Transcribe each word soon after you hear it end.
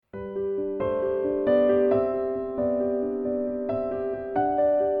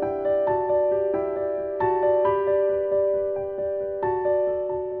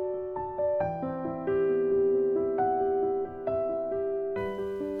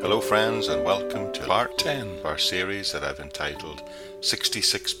Hello friends, and welcome to part 10 of our series that I've entitled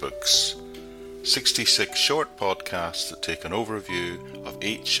 66 Books. 66 short podcasts that take an overview of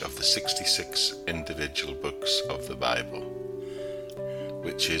each of the 66 individual books of the Bible,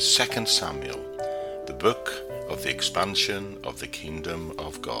 which is 2 Samuel, the book of the expansion of the kingdom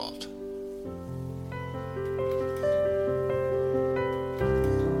of God.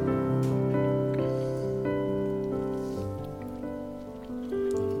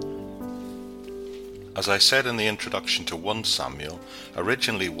 As I said in the introduction to 1 Samuel,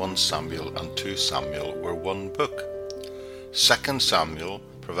 originally 1 Samuel and 2 Samuel were one book. 2 Samuel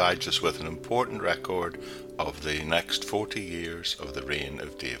provides us with an important record of the next 40 years of the reign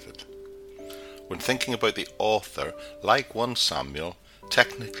of David. When thinking about the author, like 1 Samuel,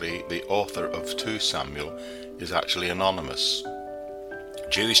 technically the author of 2 Samuel is actually anonymous.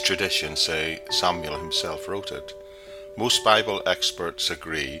 Jewish traditions say Samuel himself wrote it. Most Bible experts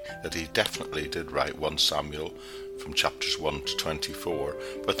agree that he definitely did write 1 Samuel from chapters 1 to 24,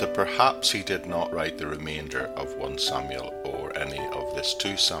 but that perhaps he did not write the remainder of 1 Samuel or any of this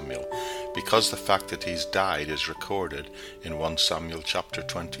 2 Samuel, because the fact that he's died is recorded in 1 Samuel chapter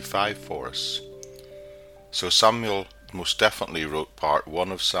 25 for us. So Samuel most definitely wrote part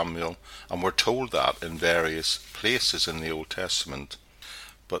 1 of Samuel, and we're told that in various places in the Old Testament.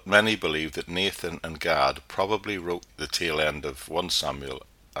 But many believe that Nathan and Gad probably wrote the tail end of 1 Samuel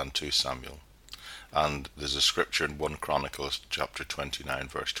and 2 Samuel. And there's a scripture in 1 Chronicles chapter 29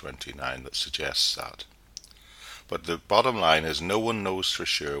 verse 29 that suggests that. But the bottom line is no one knows for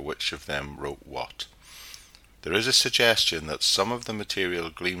sure which of them wrote what. There is a suggestion that some of the material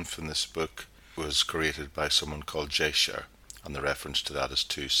gleaned from this book was created by someone called Jashar, and the reference to that is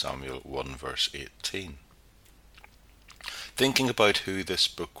 2 Samuel 1 verse 18. Thinking about who this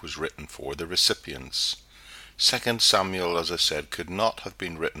book was written for, the recipients. 2 Samuel, as I said, could not have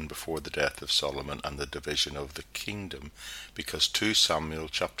been written before the death of Solomon and the division of the kingdom, because 2 Samuel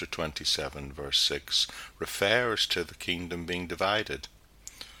chapter 27 verse 6 refers to the kingdom being divided.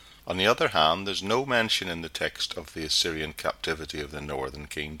 On the other hand, there's no mention in the text of the Assyrian captivity of the northern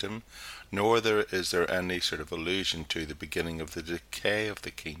kingdom, nor is there any sort of allusion to the beginning of the decay of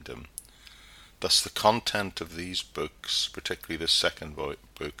the kingdom. Thus the content of these books, particularly the second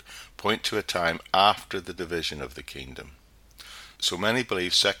book, point to a time after the division of the kingdom. So many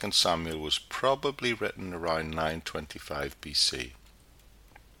believe 2 Samuel was probably written around 925 BC.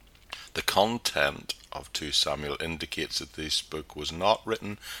 The content of 2 Samuel indicates that this book was not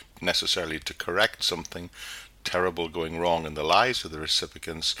written necessarily to correct something terrible going wrong in the lives of the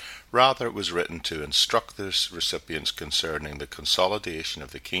recipients. Rather, it was written to instruct the recipients concerning the consolidation of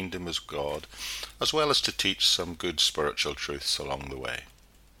the kingdom of God, as well as to teach some good spiritual truths along the way.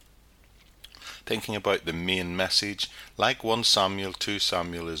 Thinking about the main message, like 1 Samuel, 2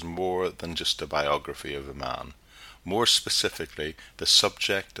 Samuel is more than just a biography of a man. More specifically, the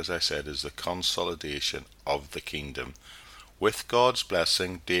subject, as I said, is the consolidation of the kingdom. With God's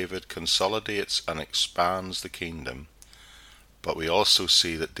blessing, David consolidates and expands the kingdom, but we also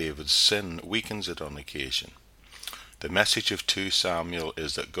see that David's sin weakens it on occasion. The message of 2 Samuel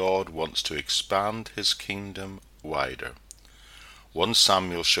is that God wants to expand his kingdom wider. 1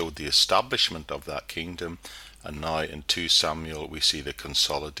 Samuel showed the establishment of that kingdom, and now in 2 Samuel we see the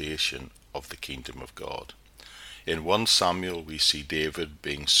consolidation of the kingdom of God. In 1 Samuel we see David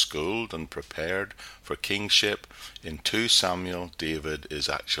being schooled and prepared for kingship. In 2 Samuel, David is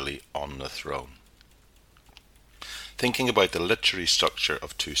actually on the throne. Thinking about the literary structure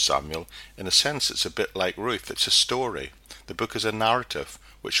of 2 Samuel, in a sense it's a bit like Ruth. It's a story. The book is a narrative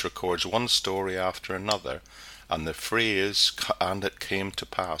which records one story after another, and the phrase "and it came to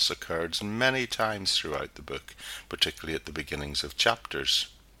pass" occurs many times throughout the book, particularly at the beginnings of chapters.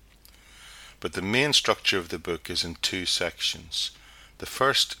 But the main structure of the book is in 2 sections. The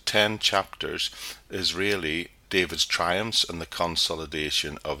first 10 chapters is really David's triumphs and the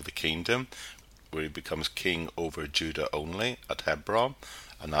consolidation of the kingdom, where he becomes king over Judah only at Hebron,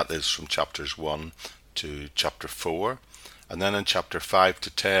 and that is from chapters 1 to chapter 4. And then in chapter 5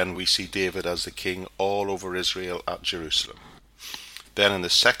 to 10 we see David as the king all over Israel at Jerusalem. Then in the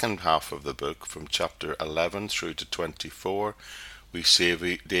second half of the book, from chapter 11 through to 24, we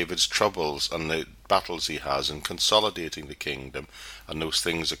see David's troubles and the battles he has in consolidating the kingdom, and those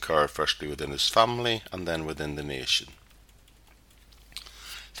things occur firstly within his family and then within the nation.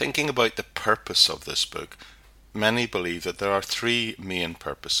 Thinking about the purpose of this book, many believe that there are 3 main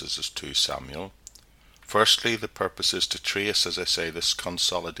purposes of 2 Samuel. Firstly, the purpose is to trace, as I say, this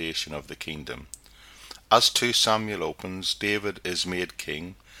consolidation of the kingdom. As 2 Samuel opens, David is made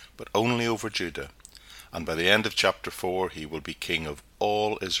king, but only over Judah. and by the end of chapter 4 he will be king of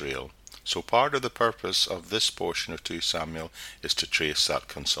all Israel. So part of the purpose of this portion of 2 Samuel is to trace that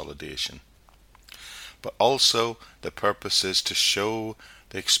consolidation. But also the purpose is to show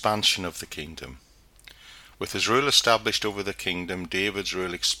the expansion of the kingdom. With his rule established over the kingdom, David's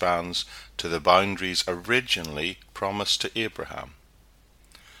rule expands to the boundaries originally promised to Abraham.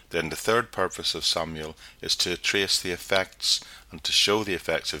 Then the third purpose of Samuel is to trace the effects and to show the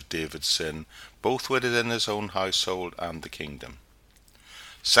effects of David's sin, both within his own household and the kingdom.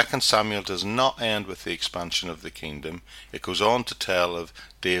 2 Samuel does not end with the expansion of the kingdom. It goes on to tell of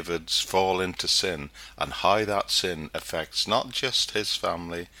David's fall into sin and how that sin affects not just his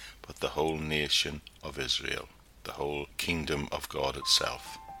family, but the whole nation of Israel, the whole kingdom of God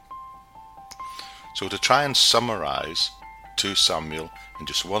itself. So to try and summarize 2 Samuel in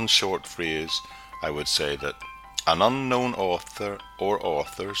just one short phrase, I would say that an unknown author or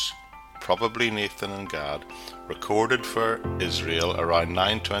authors, probably Nathan and Gad, recorded for Israel around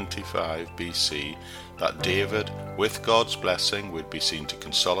 925 BC that David, with God's blessing, would be seen to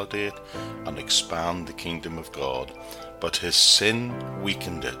consolidate and expand the kingdom of God, but his sin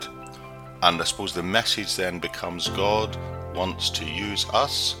weakened it. And I suppose the message then becomes God wants to use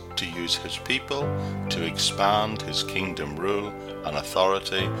us, to use his people, to expand his kingdom rule and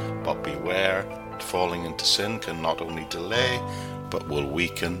authority, but beware, falling into sin can not only delay, but will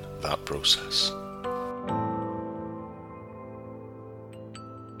weaken that process.